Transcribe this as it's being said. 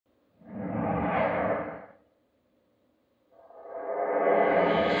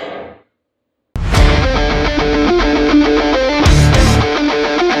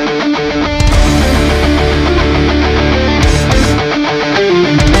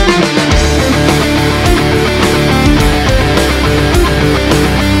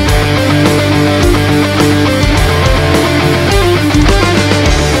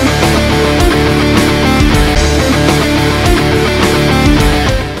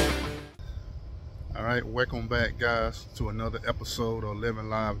Alright, welcome back guys to another episode of Living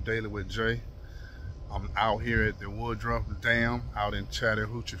Live Daily with Jay. I'm out here at the Woodruff Dam out in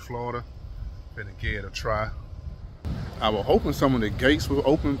Chattahoochee, Florida. Gonna give it a try. I was hoping some of the gates were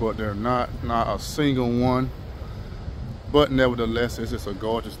open, but they're not a single one. But nevertheless, it's just a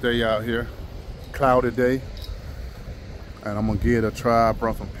gorgeous day out here. Cloudy day. And I'm gonna give it a try. I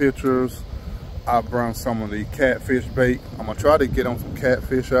brought some pictures. I brought some of the catfish bait. I'm gonna try to get on some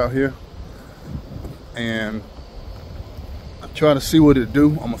catfish out here. And I try to see what it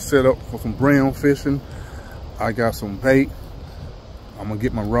do. I'm gonna set up for some brown fishing. I got some bait. I'm gonna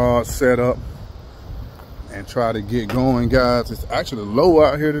get my rod set up and try to get going, guys. It's actually low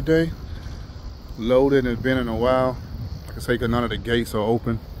out here today. Loaded and been in a while. Like I say, 'cause none of the gates are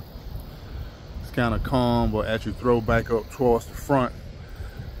open. It's kind of calm, but as you throw back up towards the front,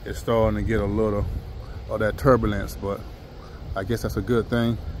 it's starting to get a little of that turbulence, but I guess that's a good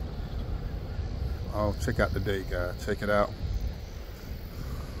thing. Oh, check out the day, guys. Check it out.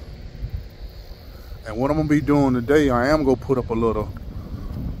 And what I'm gonna be doing today, I am gonna put up a little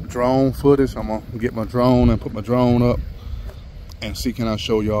drone footage. I'm gonna get my drone and put my drone up and see can I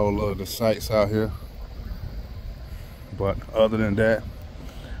show y'all a little of the sights out here. But other than that,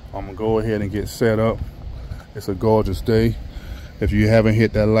 I'm gonna go ahead and get set up. It's a gorgeous day. If you haven't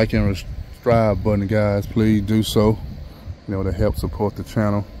hit that like and subscribe button, guys, please do so. You know, to help support the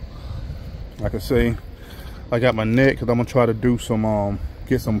channel. Like I say, I got my net because I'm gonna try to do some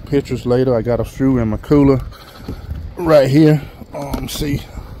get some pictures later. I got a few in my cooler right here. See,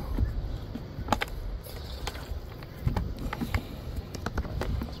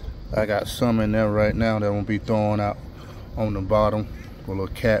 I got some in there right now that won't be throwing out on the bottom, a little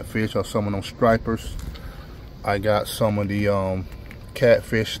catfish or some of them stripers. I got some of the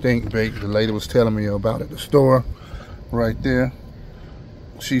catfish stink bait the lady was telling me about at the store right there.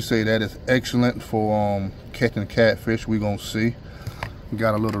 She said that is excellent for catching catfish. We gonna see. We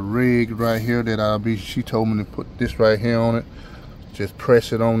got a little rig right here that she told me to put this right here on it. Just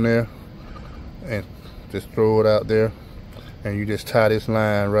press it on there and just throw it out there. And you just tie this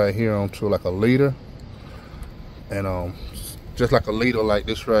line right here onto like a leader. And just like a leader like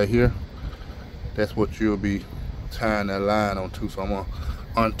this right here. That's what you'll be tying that line onto. So I'm gonna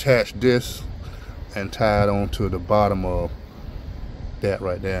unattach this and tie it onto the bottom of that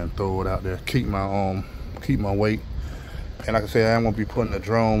right there and throw it out there. Keep my weight. And like I said, I'm gonna be putting the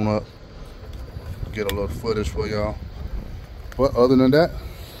drone up, get a little footage for y'all. But other than that,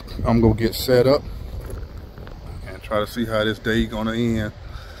 I'm gonna get set up and try to see how this day gonna end.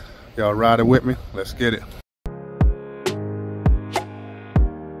 Y'all riding with me? Let's get it.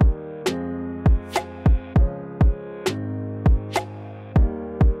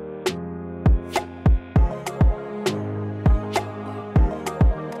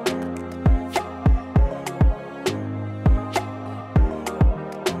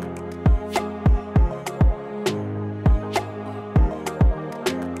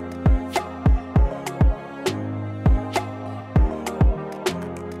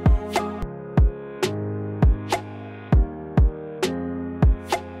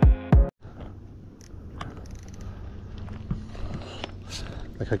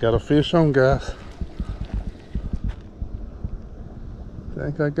 I got a fish on, guys.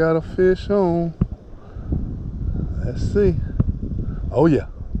 Think I got a fish on. Let's see. Oh yeah.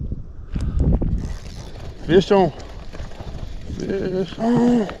 Fish on. Fish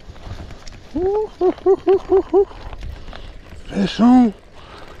on. Fish on.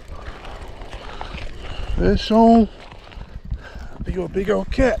 Fish on. Big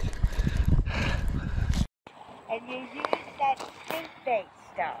old cat. And you use that stink bait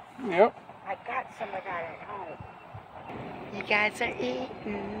stuff. Yep. I got some of that at home. You guys are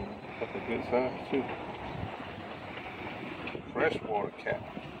eating. That's a good size too. Freshwater cat.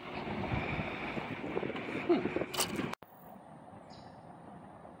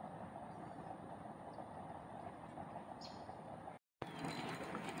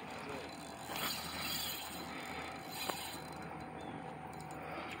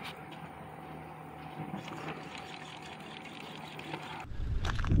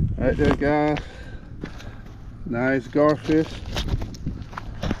 Right there, guys. Nice garfish.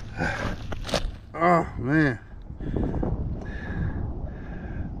 Oh man.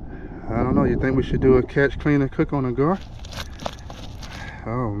 I don't know. You think we should do a catch, clean, and cook on a gar?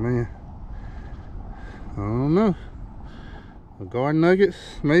 Oh man. I don't know. A gar nuggets,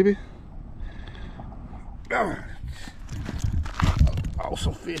 maybe.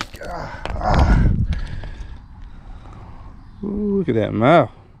 Awesome fish. Ooh, look at that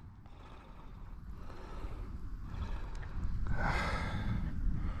mouth.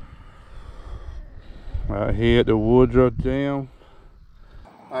 Right here at the Woodruff Dam.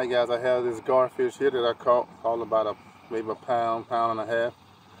 Alright guys, I have this garfish here that I caught, all about maybe a pound, pound and a half.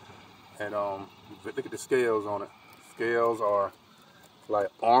 And look at the scales on it. Scales are like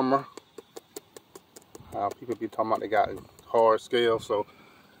armor. People be talking about they got hard scales, so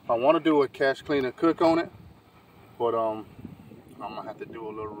I want to do a catch, clean, and cook on it. But I'm gonna have to do a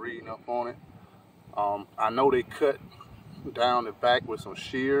little reading up on it. I know they cut down the back with some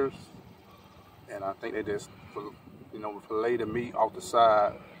shears, and I think they just, you know, fillet the meat off the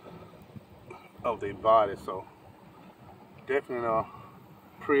side of their body. So definitely a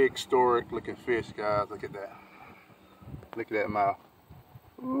prehistoric looking fish, guys. Look at that. Look at that mouth.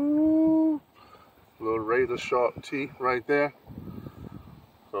 Ooh, little razor sharp teeth right there.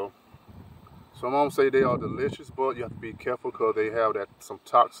 So some of them say they are delicious, but you have to be careful because they have some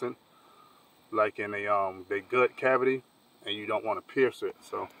toxin like in their gut cavity, and you don't want to pierce it.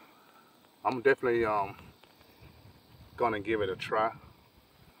 So I'm definitely gonna give it a try.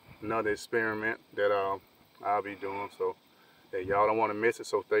 Another experiment that I'll be doing. So hey, y'all don't want to miss it.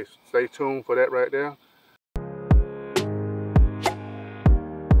 So stay tuned for that right there.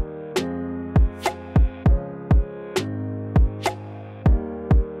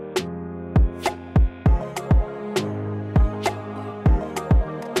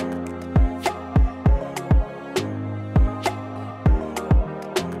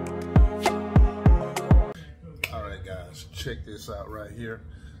 Check this out right here.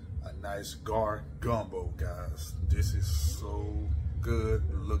 A nice gar gumbo, guys. This is so good.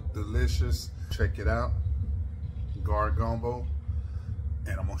 Look delicious. Check it out. Gar gumbo.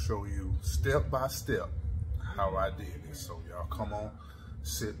 And I'm gonna show you step by step how I did this. So y'all come on,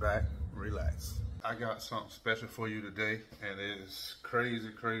 sit back, relax. I got something special for you today, and it is crazy,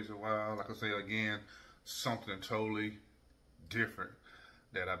 crazy wild. Like I say again, something totally different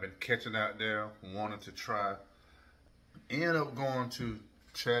that I've been catching out there, wanting to try. End up going to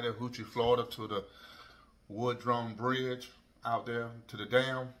Chattahoochee, Florida, to the Woodruff Bridge out there to the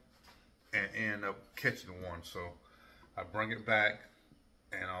dam, and end up catching one. So I bring it back,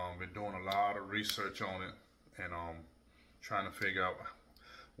 and been doing a lot of research on it, and trying to figure out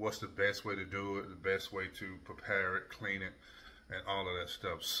what's the best way to do it, the best way to prepare it, clean it, and all of that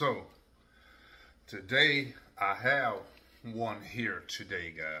stuff. So today I have one here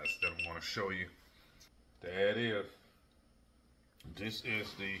today, guys, that I'm going to show you. There it is. This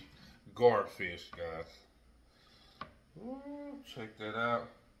is the garfish, guys. Ooh, check that out.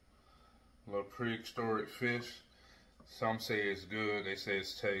 A little prehistoric fish. Some say it's good. They say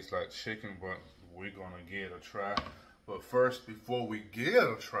it tastes like chicken, but we're gonna give it a try. But first, before we give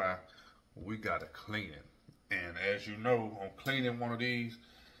it a try, we gotta clean it. And as you know, on cleaning one of these,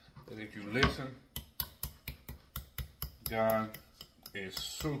 if you listen, guys, it's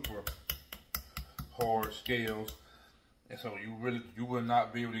super hard scales. And so you will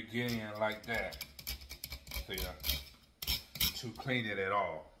not be able to get in like that to clean it at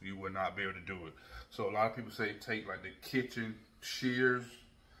all. You will not be able to do it. So a lot of people say take like the kitchen shears,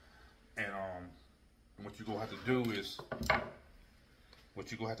 and what you're gonna have to do is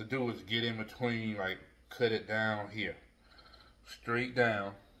get in between, like cut it down here, straight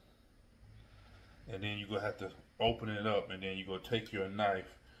down, and then you're gonna have to open it up, and then you're gonna take your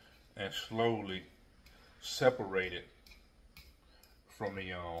knife and slowly separate it from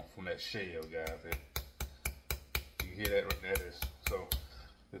the from that shell, guys. You hear that? That is so.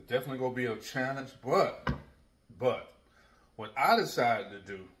 It's definitely gonna be a challenge, but what I decided to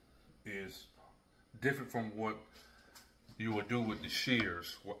do is different from what you would do with the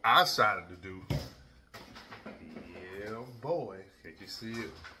shears. What I decided to do, yeah, boy, can you see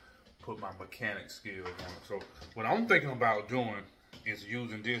it? Put my mechanic skills on it. So what I'm thinking about doing is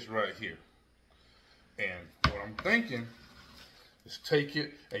using this right here, and what I'm thinking. Just take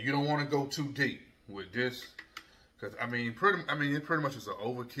it, and you don't want to go too deep with this, because it pretty much is an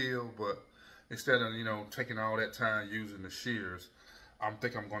overkill. But instead of taking all that time using the shears, I'm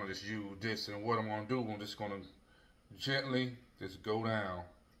gonna just use this. And what I'm gonna do, I'm just gonna gently just go down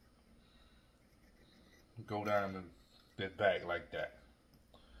the back like that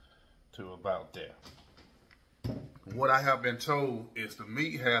to about there. What I have been told is the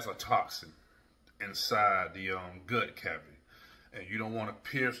meat has a toxin inside the gut cavity. And you don't want to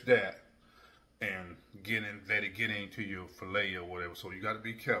pierce that and let it get into your fillet or whatever. So you got to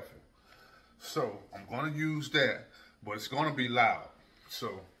be careful. So I'm going to use that, but it's going to be loud.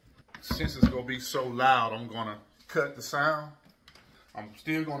 So since it's going to be so loud, I'm going to cut the sound. I'm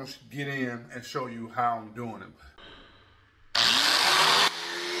still going to get in and show you how I'm doing it.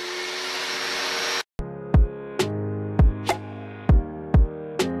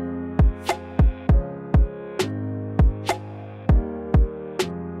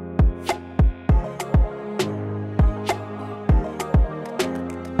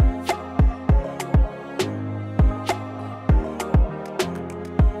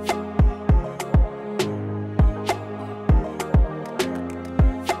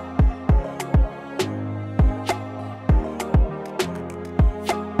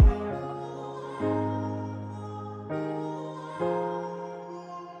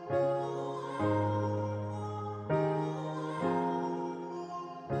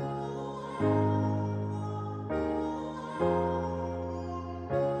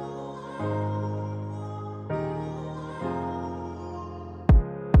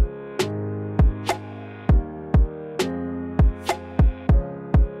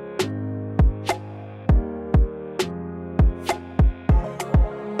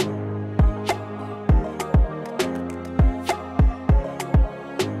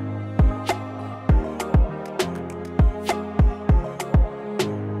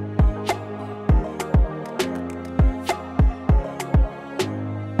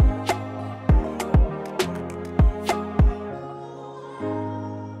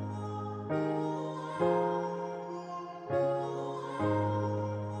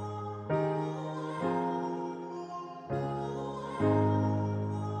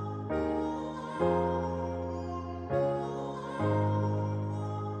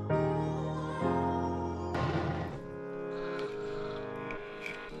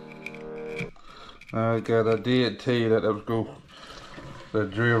 Alright guys, I did tell you that that drill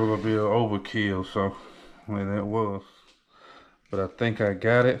was gonna be an overkill, so well, it was. But I think I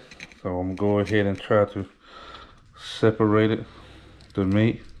got it, so I'm gonna go ahead and try to separate it, the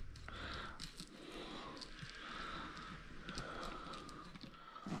meat.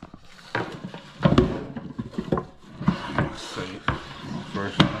 Let's see,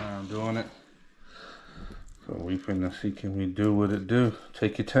 first time doing it. So we finna see, can we do what it do?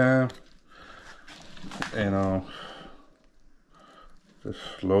 Take your time and just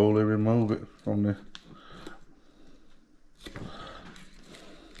slowly remove it from the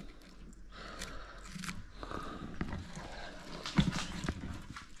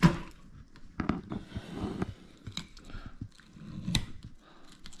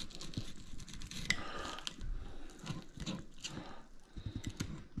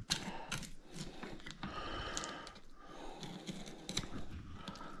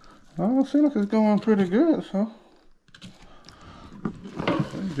Oh, it seems like it's going pretty good, so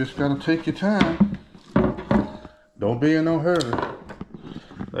you just gotta take your time. Don't be in no hurry.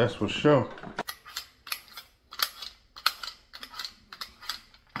 That's for sure.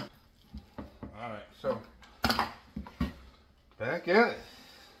 Alright, so back at it.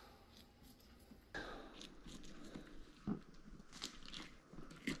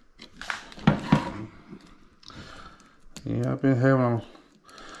 Yeah, I've been having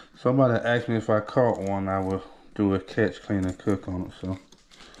somebody asked me if I caught one, I would do a catch, clean, and cook on it, so.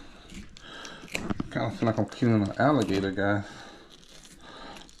 Kind of feel like I'm killing an alligator, guys.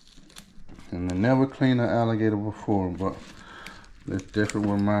 And I never cleaned an alligator before, but this definitely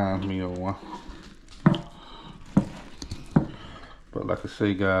reminds me of one. But like I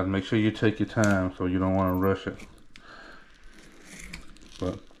say, guys, make sure you take your time, so you don't want to rush it.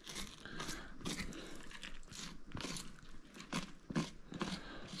 But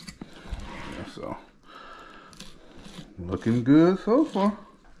so, looking good so far.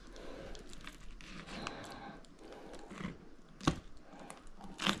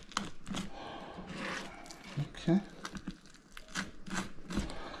 Okay.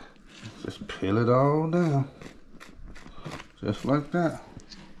 Just peel it all down. Just like that.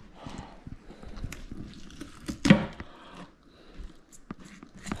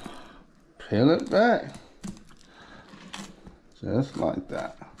 Peel it back. Just like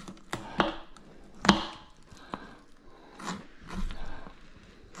that.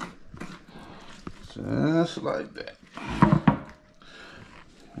 Just like that.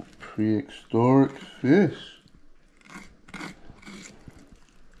 Prehistoric fish.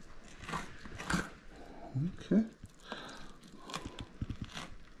 Okay.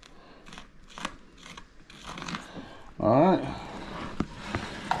 Alright.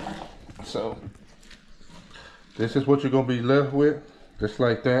 So, this is what you're going to be left with. Just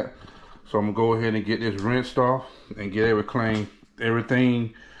like that. So I'm going to go ahead and get this rinsed off and get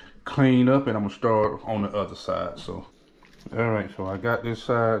everything cleaned up, and I'm going to start on the other side. So, alright, so I got this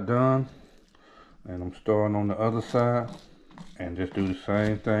side done, and I'm starting on the other side, and just do the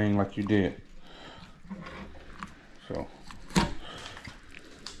same thing like you did. So,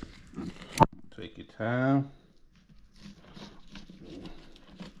 take your time,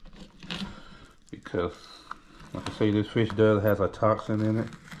 because like I say, this fish has a toxin in it,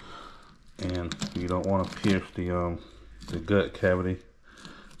 and you don't want to pierce the gut cavity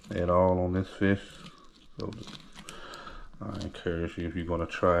at all on this fish. So I encourage you, if you're going to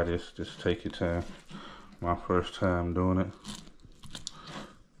try this, just take your time. My first time doing it,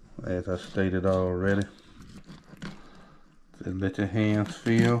 as I stated already. Just let your hands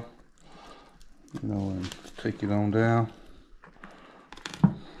feel, you know, and take it on down.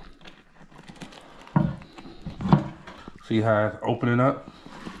 See how it's opening up?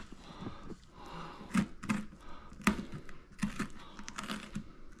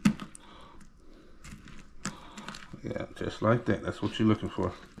 Yeah, just like that. That's what you're looking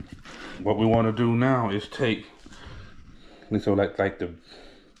for. What we want to do now is take, so like the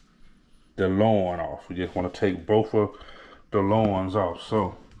loin off. We just want to take both of the loins off.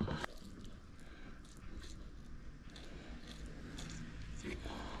 So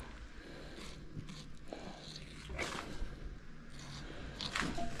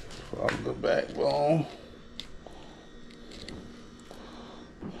from the backbone.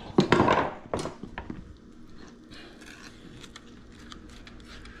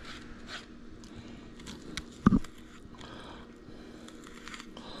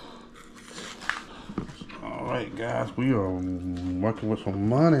 Alright guys, we are working with some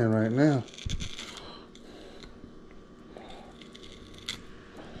money right now.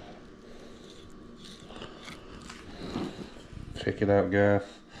 Check it out, guys.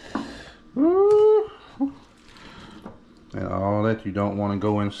 Woo! that. You don't want to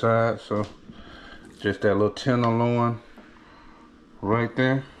go inside, so just that little tenderloin right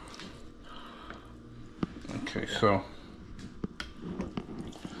there. Okay, so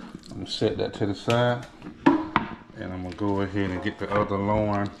I'm gonna set that to the side, and I'm gonna go ahead and get the other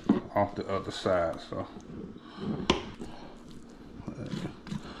loin off the other side. So,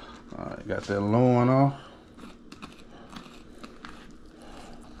 all right, got that loin off.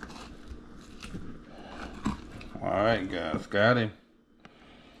 All right, guys, got him.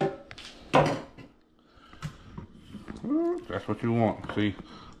 That's what you want. See,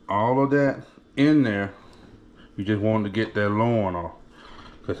 all of that in there, you just want to get that loin off.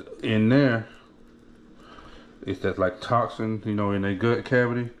 Because in there, it's that like toxin, you know, in their gut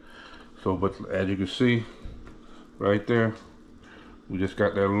cavity. So, but as you can see, right there, we just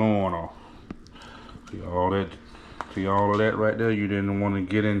got that loin off. See all of that right there? You didn't want to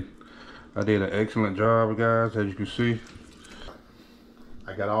get in. I did an excellent job, guys, as you can see.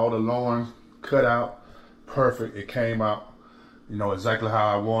 I got all the loins cut out, perfect. It came out, you know, exactly how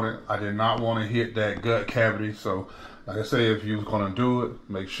I wanted. I did not want to hit that gut cavity. So, like I say, if you're gonna do it,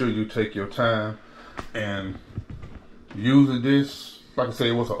 make sure you take your time. And using this, like I say,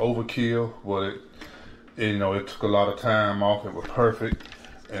 it was an overkill, but you know, it took a lot of time off. It was perfect.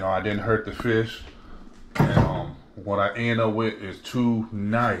 You know, I didn't hurt the fish. And what I end up with is two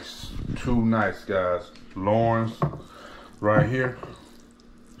nice guys, loins right here.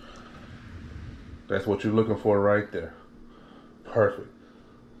 That's what you're looking for right there. Perfect.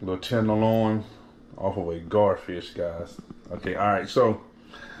 A little tenderloin off of a garfish, guys. Okay, all right, so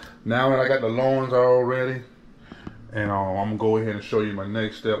now that I got the loins all ready, and I'm gonna go ahead and show you my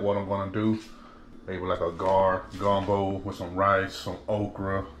next step, what I'm gonna do. Maybe like a gumbo with some rice, some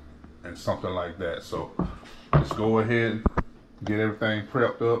okra, and something like that. So let's go ahead, get everything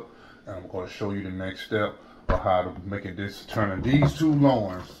prepped up, and I'm gonna show you the next step of how to make this, turning these two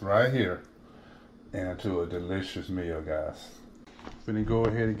loins right here into a delicious meal, guys. Gonna go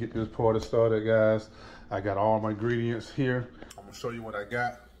ahead and get this party started, guys. I got all my ingredients here. I'm gonna show you what I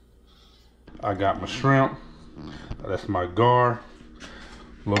got. I got my shrimp. That's my gar.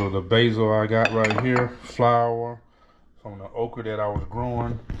 A little of the basil I got right here. Flour. Some of the okra that I was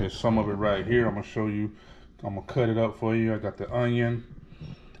growing. There's some of it right here. I'm gonna show you. I'm gonna cut it up for you. I got the onion.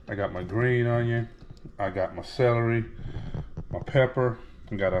 I got my green onion. I got my celery. My pepper.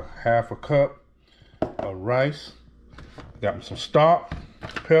 I got a half a cup of rice. Got me some stock,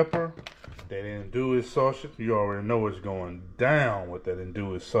 pepper, that andouille sausage. You already know it's going down with that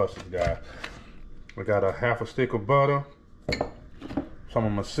andouille sausage, guys. I got a half a stick of butter, some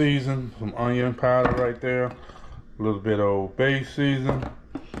of my season, some onion powder right there, a little bit of Old Bay season,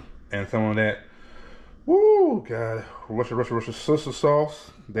 and some of that, woo, God, Russia sister sauce.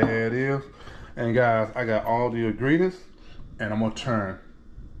 There it is. And guys, I got all the ingredients, and I'm gonna turn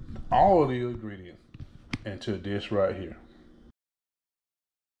all of the ingredients into this right here.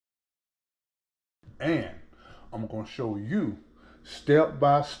 And I'm gonna show you step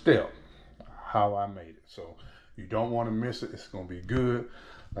by step how I made it. So you don't want to miss it. It's gonna be good.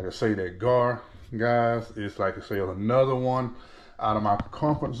 Like I say, that gar, guys, it's like I say, another one out of my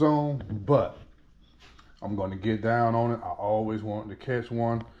comfort zone, but I'm gonna get down on it. I always wanted to catch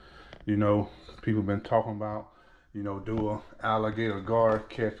one. You know, people been talking about, you know, do a alligator gar,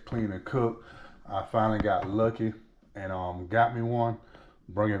 catch, clean, and cook. I finally got lucky and got me one,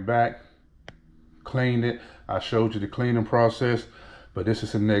 bring it back, cleaned it. I showed you the cleaning process, but this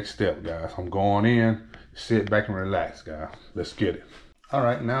is the next step, guys. I'm going in, sit back and relax, guys. Let's get it. All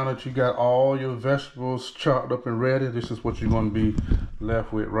right, now that you got all your vegetables chopped up and ready, this is what you're gonna be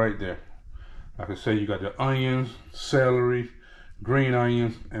left with right there. Like I say, you got the onions, celery, green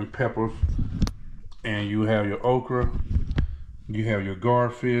onions, and peppers, and you have your okra, you have your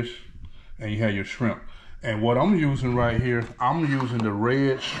garfish, and you have your shrimp. And what I'm using right here, I'm using the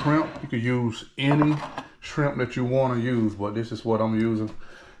red shrimp. You could use any shrimp that you want to use, but this is what I'm using.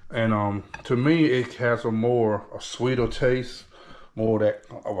 And to me, it has a sweeter taste, more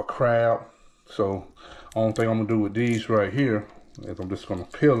of a crab. So only thing I'm gonna do with these right here is I'm just gonna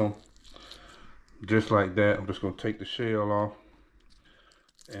peel them just like that. I'm just gonna take the shell off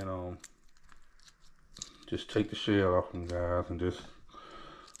and just take the shell off them, guys, and just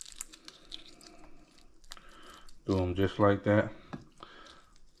do them just like that.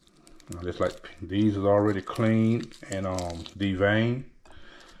 Just like these is already cleaned and deveined.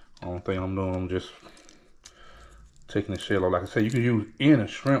 Only thing I'm doing, I'm just taking the shell off. Like I said, you can use any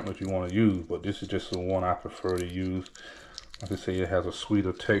shrimp that you want to use, but this is just the one I prefer to use. Like I say, it has a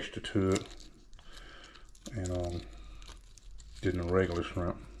sweeter texture to it, and than the regular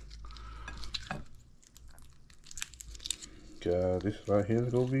shrimp. God, this right here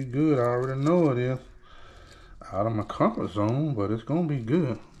is gonna be good. I already know it is. Out of my comfort zone, but it's gonna be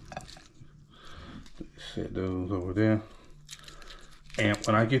good. Set those over there. And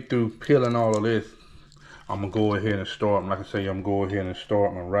when I get through peeling all of this, I'm gonna go ahead and start, like I say, I'm gonna go ahead and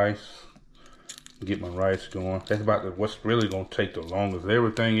start my rice. Get my rice going. That's about what's really gonna take the longest.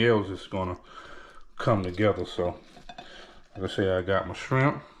 Everything else is gonna come together. So, like I say, I got my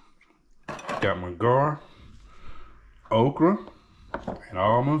shrimp, got my gar, okra, and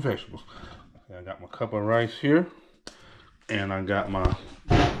all my vegetables. I got my cup of rice here, and I got my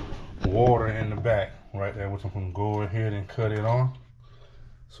water in the back right there, which I'm gonna go ahead and cut it on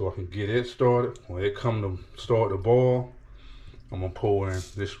so I can get it started. When it come to start to boil, I'm gonna pour in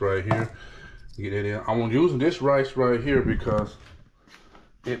this right here. Get it in. I'm using this rice right here because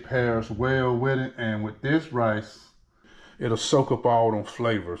it pairs well with it, and with this rice, it'll soak up all them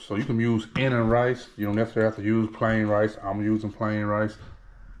flavors. So you can use any rice. You don't necessarily have to use plain rice. I'm using plain rice.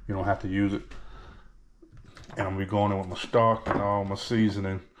 You don't have to use it. And I'm gonna be going in with my stock and all my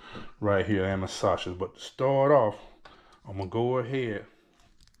seasoning right here and my sausages. But to start off, I'm gonna go ahead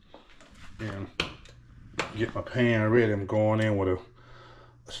and get my pan ready. I'm going in with a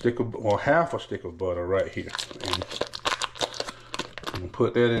stick of, or half a stick of butter right here. And I'm gonna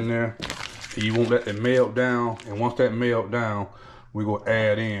put that in there. You want that to melt down, and once that melt down, we're gonna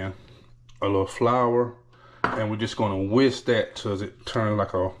add in a little flour, and we're just gonna whisk that till it turns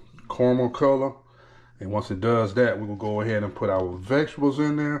like a caramel color. And once it does that, we're gonna go ahead and put our vegetables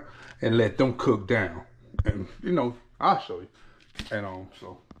in there and let them cook down. And you know, I'll show you. And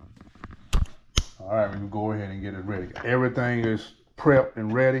so, all right, we're gonna go ahead and get it ready. Everything is prepped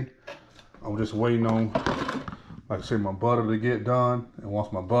and ready. I'm just waiting on, like I said, my butter to get done. And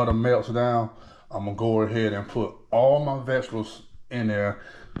once my butter melts down, I'm gonna go ahead and put all my vegetables in there,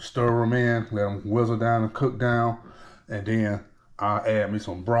 stir them in, let them whizzle down and cook down, and then I'll add me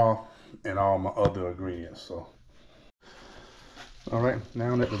some broth and all my other ingredients. So, all right,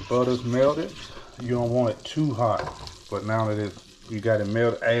 now that the butter's melted, you don't want it too hot, but now that you got it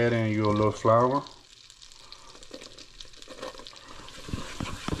melted, add in your little flour.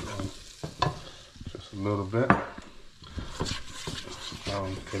 Just a little bit.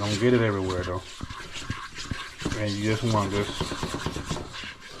 You don't get it everywhere though. And you just want to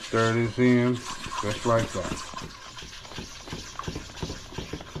stir this in just like that.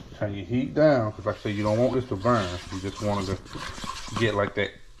 Turn your heat down, because like I said, you don't want this to burn. You just want it to get like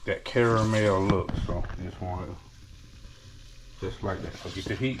that caramel look. So you just want it just like that. So get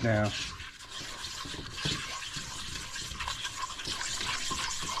the heat down.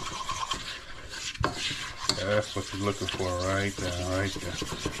 That's what you're looking for right there, right there.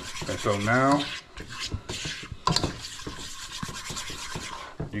 And so now,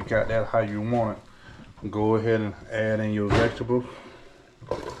 you got that how you want it. Go ahead and add in your vegetables.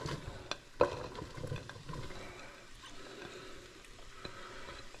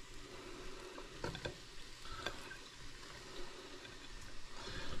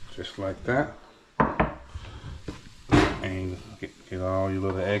 Just like that. And get all your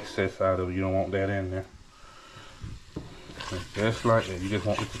little excess out of it. You don't want that in there. Just like that. You just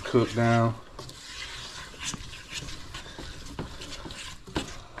want it to cook down.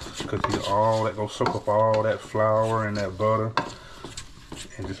 Because all that goes soak up all that flour and that butter.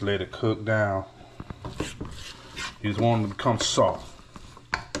 And just let it cook down. You just want it to become soft.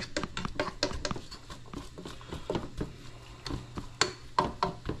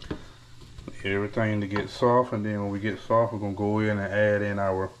 Everything to get soft, and then when we get soft, we're gonna go in and add in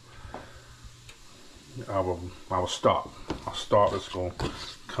our stock. Our stock is gonna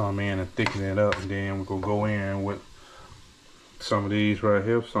come in and thicken it up, and then we're gonna go in with some of these right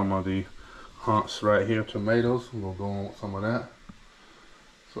here, some of the hunks right here, tomatoes. We're gonna go on with some of that.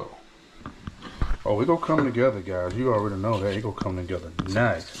 So, oh, we're gonna come together, guys. You already know that. It's gonna come together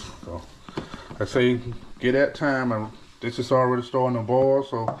nice. So, I say, get that time, and this is already starting to boil.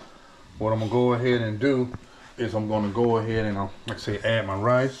 So, what I'm gonna go ahead and do is I'm gonna go ahead and, like I say, add my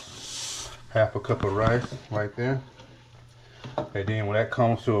rice, half a cup of rice right there. And then when that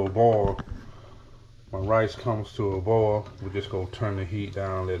comes to a boil, my rice comes to a boil, we're just gonna turn the heat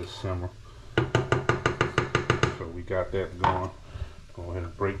down, let it simmer. So we got that going. Go ahead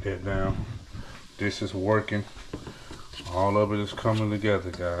and break that down. This is working. All of it is coming together,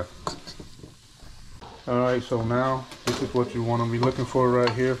 guys. Alright, so now this is what you want to be looking for right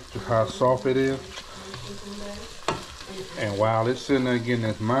here, just how soft it is. And while it's sitting there getting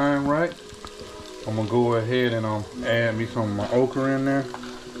its mind right, I'm going to go ahead and add me some of my okra in there.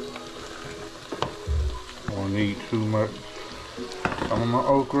 I don't need too much. Some of my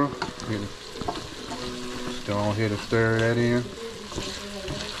okra. Stir go ahead and stir that in.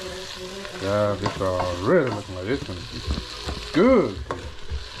 God, this already looking like it's gonna be good.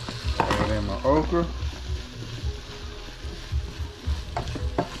 Add in my okra.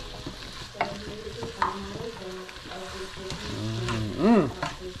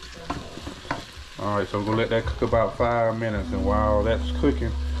 Alright, so we're gonna let that cook about 5 minutes, and while that's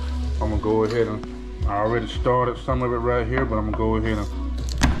cooking, I'm gonna go ahead and, I already started some of it right here, but I'm gonna go ahead and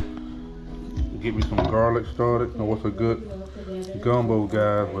get me some garlic started. Now what's a good gumbo,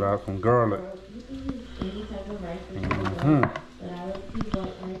 guys, without some garlic?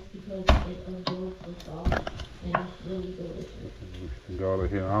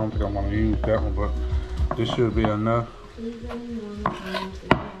 Garlic here. I don't think I'm gonna use that one, but this should be enough.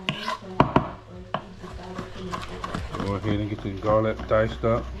 Go ahead and get the garlic diced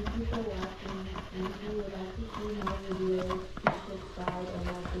up.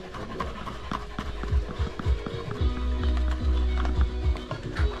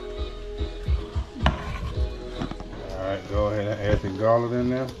 Alright, go ahead and add the garlic in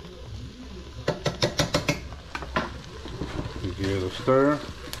there. Give it a stir.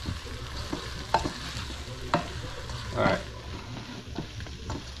 Alright.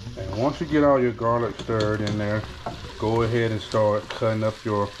 And once you get all your garlic stirred in there, go ahead and start cutting up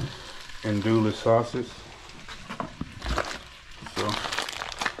your andouille sausage. So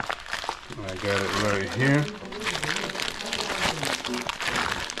I got it right here.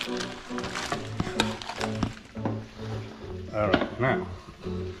 Alright, now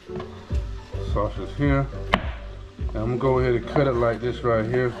sausage here. And I'm gonna go ahead and cut it like this right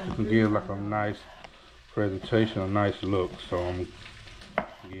here to give like a nice presentation, a nice look. So I'm gonna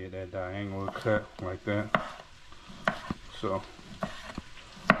get that diagonal cut like that. So,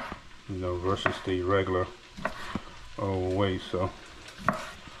 you know, versus the regular old way. So,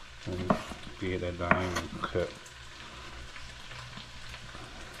 get that diagonal cut.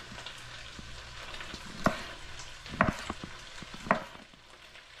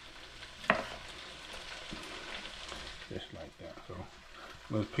 Just like that. So,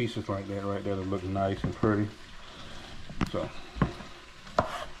 little pieces like that right there to look nice and pretty. So,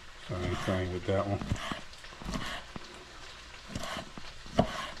 same thing with that one.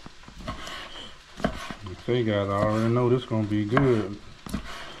 So you guys already know this is gonna be good.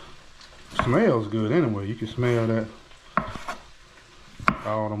 Smells good anyway. You can smell that.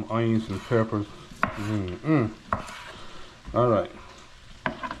 All them onions and peppers. All right.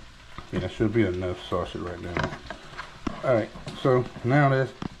 Yeah, that should be enough sausage right now. All right. So now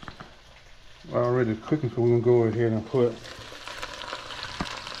that's already cooking. So we're gonna go ahead and put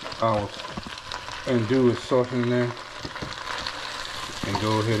our andouille sauce in there, and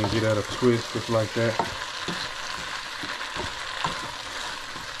go ahead and get out a twist just like that.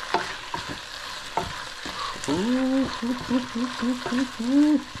 Oh man,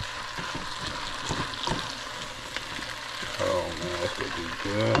 that's gonna be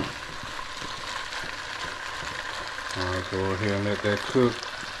good. Alright, go ahead and let that cook.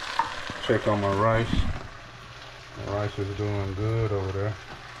 Check on my rice. The rice is doing good over there.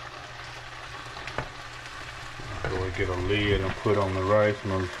 Go ahead and get a lid and put on the rice,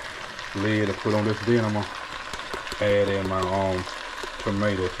 and a lid to put on this. Then I'm gonna add in my own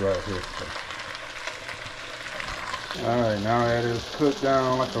tomatoes right here. Alright, now that it's cooked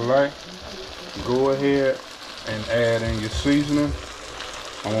down like a light, go ahead and add in your seasoning.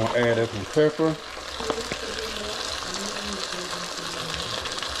 I'm going to add in some pepper.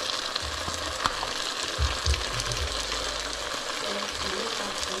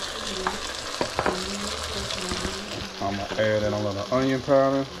 I'm going to add in a little onion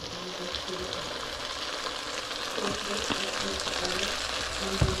powder.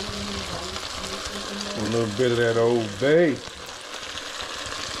 A little bit of that Old Bay.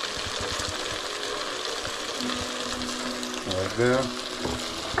 Right there.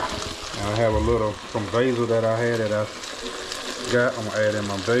 And I have a little, some basil that I had that I got. I'm going to add in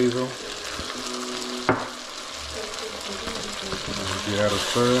my basil. Get out of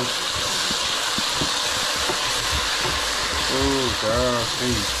stir. Oh God, can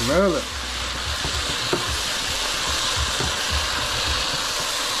you smell it?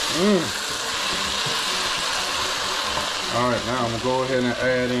 Alright, now I'm going to go ahead and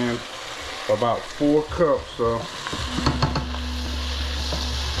add in about 4 cups of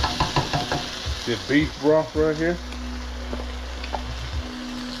this beef broth right here.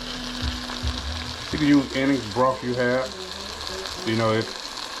 You can use any broth you have. You know, it's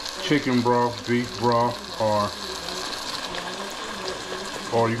chicken broth, beef broth,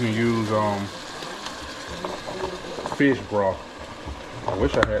 or you can use fish broth. I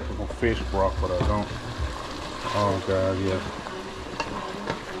wish I had some fish broth, but I don't. Oh God, yeah.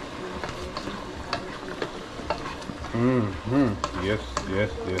 Yes,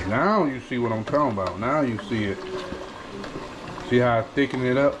 yes, yes. Now you see what I'm talking about. Now you see it. See how I thicken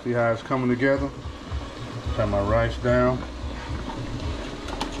it up? See how it's coming together? Turn my rice down.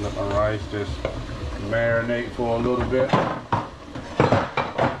 Let my rice just marinate for a little bit.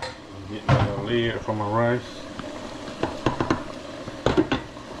 Get the lid for my rice.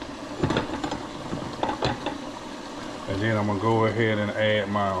 And then I'm gonna go ahead and add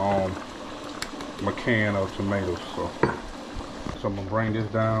my can of tomatoes. So I'm gonna bring this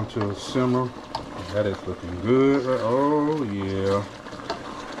down to a simmer. That is looking good. Oh yeah.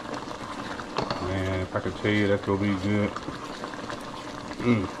 Man, if I could tell you that's gonna be good.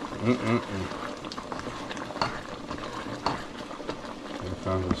 It's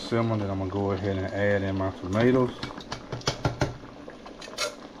time to simmer, then I'm gonna go ahead and add in my tomatoes.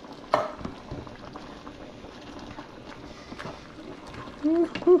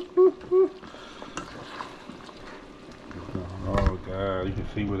 Oh God, you can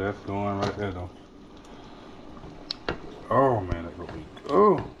see where that's going right there though. Oh man, that's gonna be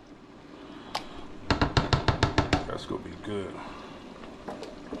good. That's gonna be good.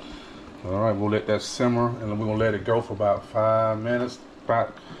 All right, we'll let that simmer and then we're gonna let it go for about 5 minutes,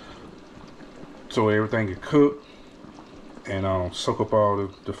 so everything can cook and soak up all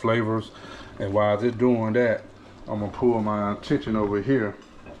the flavors. And while it's doing that, I'm gonna pull my attention over here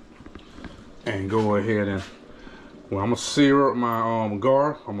and go ahead and, well, I'm gonna sear up my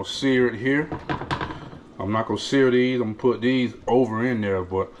gar. I'm gonna sear it here. I'm not gonna sear these. I'm gonna put these over in there,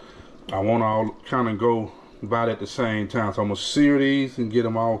 but I want to all kind of go about at the same time. So I'm gonna sear these and get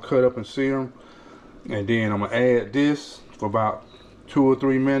them all cut up and sear them, and then I'm gonna add this for about 2 or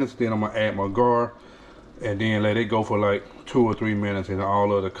 3 minutes. Then I'm gonna add my gar, and then let it go for like 2 or 3 minutes, and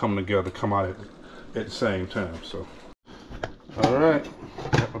all of it come together, come out at the same time. So, all right,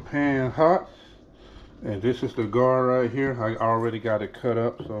 got my pan hot, and this is the gar right here. I already got it cut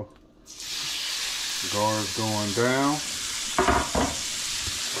up, so the gar is going down.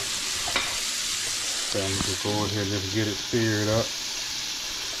 So I'm just go ahead and just get it seared up.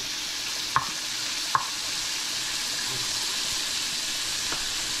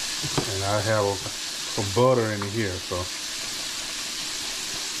 And I have some butter in here, so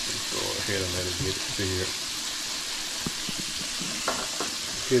let's go ahead and let it get seared.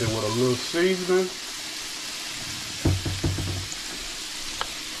 Hit it with a little seasoning.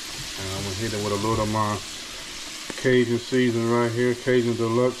 And I'm gonna hit it with a little of my Cajun season right here, Cajun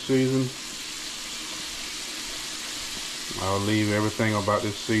Deluxe season. I'll leave everything about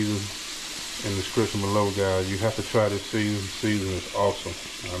this season in the description below, guys. You have to try this season. Season is awesome.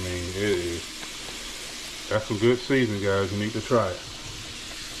 I mean, it is. That's some good season, guys. You need to try it.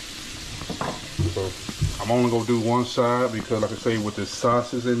 So I'm only gonna do one side because, like I say, with the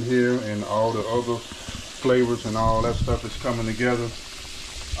sauces in here and all the other flavors and all that stuff is coming together,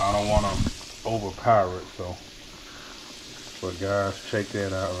 I don't want to overpower it. So, but guys, check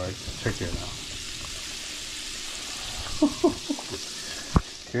that out. Right, check that out.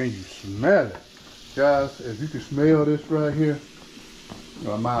 Can you smell it? Guys, if you can smell this right here,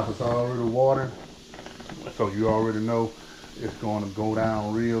 my mouth is already watering, so you already know it's going to go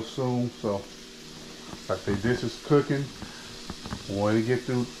down real soon. So like I say, this is cooking. When it gets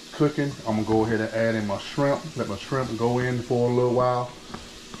through cooking, I'm gonna go ahead and add in my shrimp. Let my shrimp go in for a little while,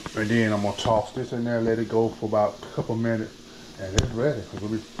 and then I'm gonna toss this in there, let it go for about a couple minutes, and it's ready. We'll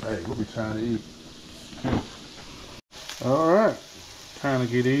be trying to eat. All right, time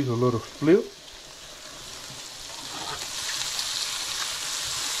to get these a little flip.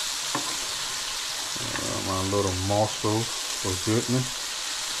 My little morsels for goodness.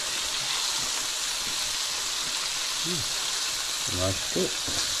 Nice fit.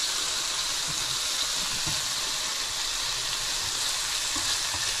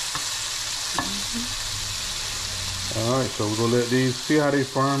 All right, so we're gonna let these, see how they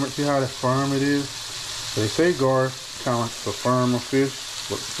firm it, see how firm it is. They say gar kind of like the firmer fish,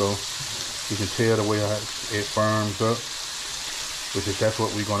 but so you can tell the way it firms up, which is that's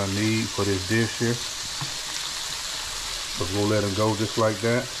what we're gonna need for this dish here. So we'll let them go just like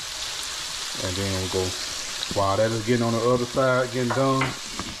that, and then we'll go. While that is getting on the other side, getting done,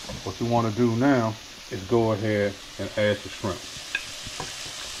 what you want to do now is go ahead and add the shrimp.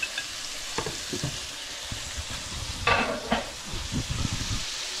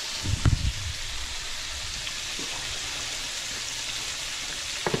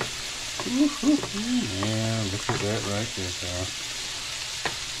 Man, look at that right there, guys.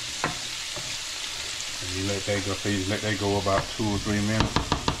 And you let that go, please let that go about 2 or 3 minutes.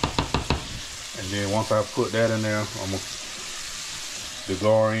 And then once I put that in there, the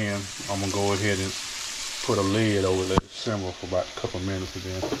gar in, I'm gonna go ahead and put a lid over it, let it simmer for about a couple minutes, and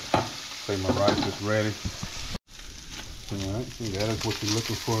then say my rice is ready. Alright, that is what you're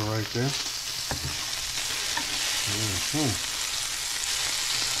looking for right there. So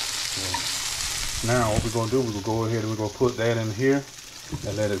now what we're gonna do, we're gonna go ahead and we're gonna put that in here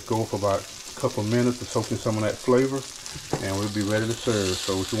and let it go for about a couple minutes to soak in some of that flavor, and we'll be ready to serve.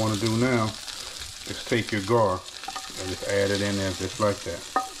 So what you want to do now is take your gar and just add it in there just like that.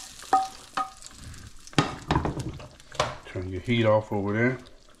 Turn your heat off over there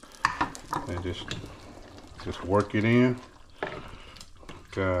and just work it in.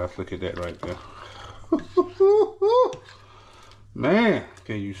 Guys, look at that right there. Man,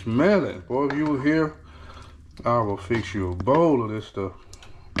 can you smell it? Boy, if you were here, I will fix you a bowl of this stuff.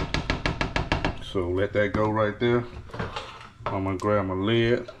 So let that go right there. I'm gonna grab my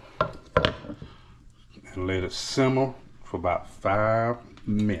lid and let it simmer for about 5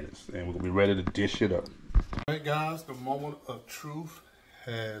 minutes, and we're gonna be ready to dish it up. All right, guys, the moment of truth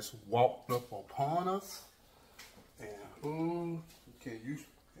has walked up upon us, and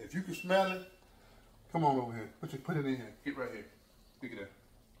if you can smell it, come on over here. Put it in here. Get right here. Look at that.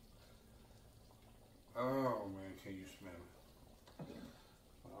 Oh man, can you smell it?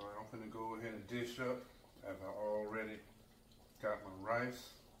 All right, I'm gonna go ahead and dish up as I already got my rice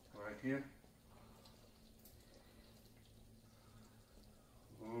right here.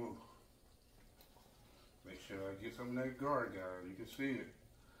 Ooh. Make sure I get some of that gar, guys. You can see it.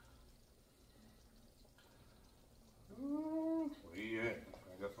 Ooh, where you at?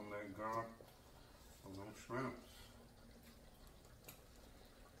 I got some of that gar on them shrimps.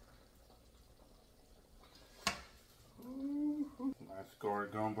 Ooh, nice gar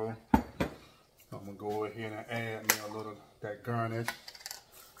gumbo. I'm gonna go ahead and add me a little that garnish,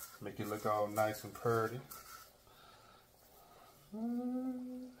 make it look all nice and pretty.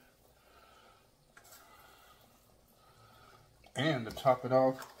 And to top it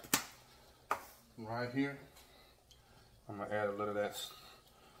off, right here, I'm gonna add a little of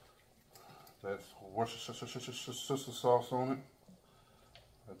that Worcestershire sauce on it.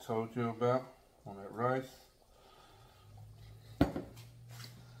 I told you about on that rice.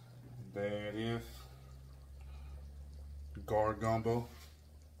 There it is, gar gumbo.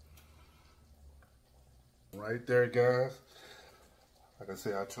 Right there, guys. Like I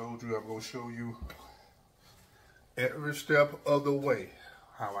said, I told you I'm gonna show you every step of the way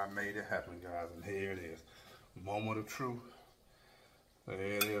how I made it happen, guys. And here it is, moment of truth. There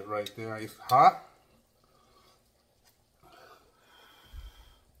it is right there. It's hot.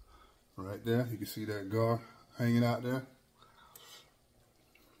 Right there, you can see that gar hanging out there.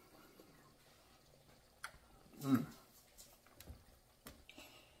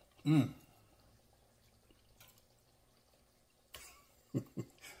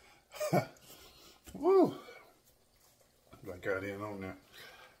 Woo! I got in on that.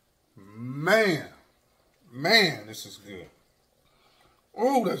 Man, this is good.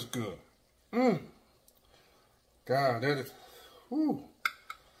 Oh, that's good. God, that is. Whoo.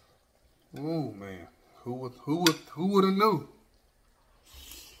 Oh man, who would have knew?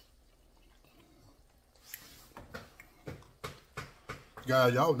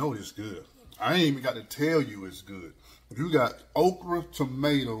 Guys, y'all know it's good. I ain't even got to tell you it's good. If you got okra,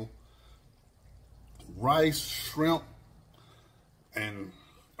 tomato, rice, shrimp, and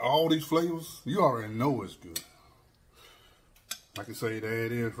all these flavors, you already know it's good. I can say there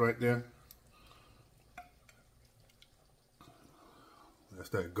it is right there. That's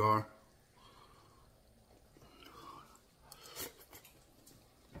that gar.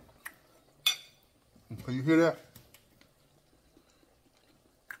 Can you hear that?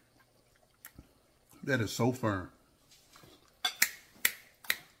 That is so firm.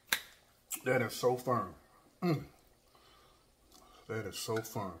 That is so firm. That is so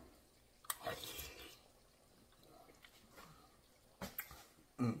firm.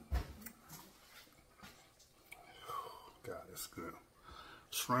 God, that's good.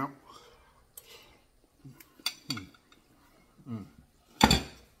 Shrimp.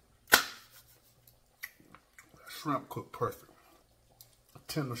 Shrimp cooked perfect.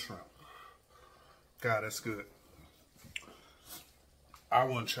 Tender shrimp. God, that's good. I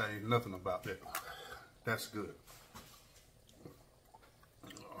wouldn't change nothing about that. That's good.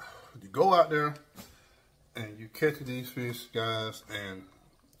 You go out there and you catch these fish, guys, and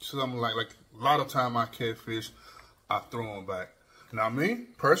something like a lot of time I catch fish, I throw them back. Now me,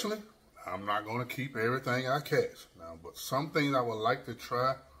 personally, I'm not going to keep everything I catch. Now, but some things I would like to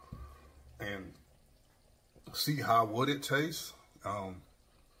try and see how would it taste.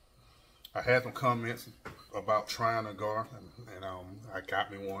 I had some comments about trying a gar, and I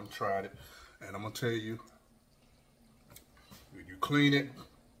got me one, tried it, and I'm gonna tell you, you clean it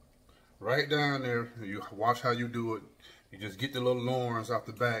right down there. You watch how you do it. You just get the little loins out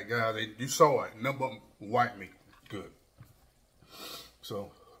the back, guys. You saw it. None of them white meat. Good.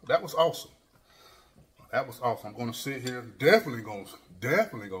 So that was awesome. That was awesome. I'm gonna sit here. Definitely gonna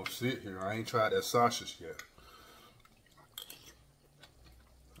sit here. I ain't tried that sausage yet.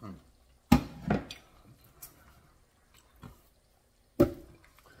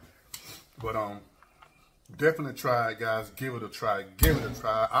 But definitely try it, guys. Give it a try. Give it a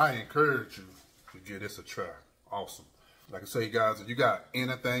try. I encourage you to give this a try. Awesome. Like I say, guys, if you got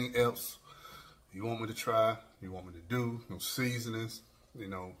anything else you want me to try, you want me to do, no seasonings, you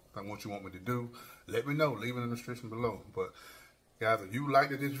know, what you want me to do, let me know. Leave it in the description below. But guys, if you liked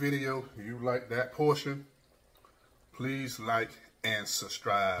this video, if you like that portion, please like and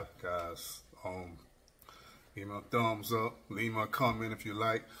subscribe, guys. Give me a thumbs up. Leave me a comment if you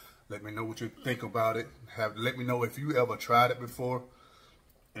like. Let me know what you think about it. Let me know if you ever tried it before.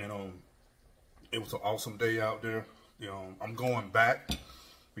 And it was an awesome day out there. I'm going back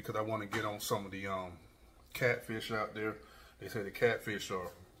because I want to get on some of the catfish out there. They say the catfish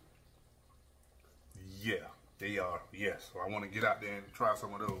are, yeah, they are, yes. So I want to get out there and try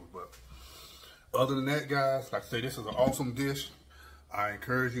some of those. But other than that, guys, like I say, this is an awesome dish. I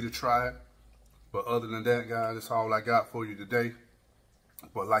encourage you to try it. But other than that, guys, that's all I got for you today.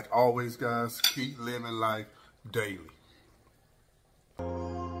 But like always, guys, keep living life daily.